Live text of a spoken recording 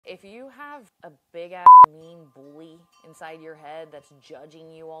If you have a big ass mean bully inside your head that's judging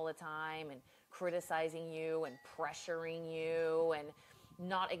you all the time and criticizing you and pressuring you and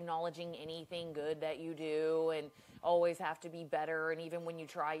not acknowledging anything good that you do and always have to be better, and even when you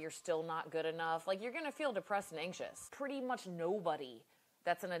try you're still not good enough, like, you're gonna feel depressed and anxious. Pretty much nobody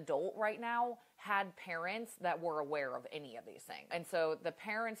that's an adult right now had parents that were aware of any of these things. And so the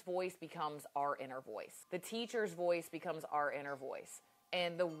parent's voice becomes our inner voice. The teacher's voice becomes our inner voice.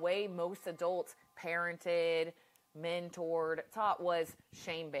 And the way most adults parented, mentored, taught was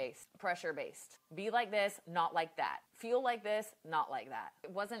shame-based, pressure-based. Be like this, not like that. Feel like this, not like that.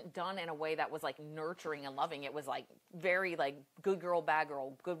 It wasn't done in a way that was like nurturing and loving. It was like very like good girl,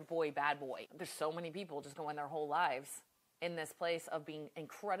 good boy, bad boy. There's so many people just going their whole lives in this place of being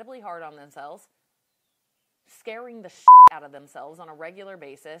incredibly hard on themselves, scaring the shit out of themselves on a regular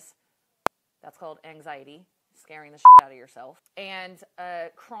basis. That's called anxiety. Scaring the shit out of yourself, and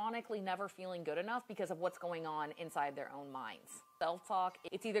chronically never feeling good enough because of what's going on inside their own minds. Self-talk,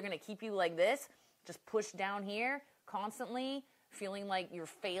 it's either going to keep you like this, just pushed down here, constantly feeling like you're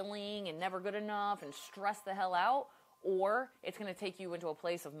failing and never good enough and stress the hell out, or it's going to take you into a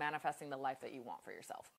place of manifesting the life that you want for yourself.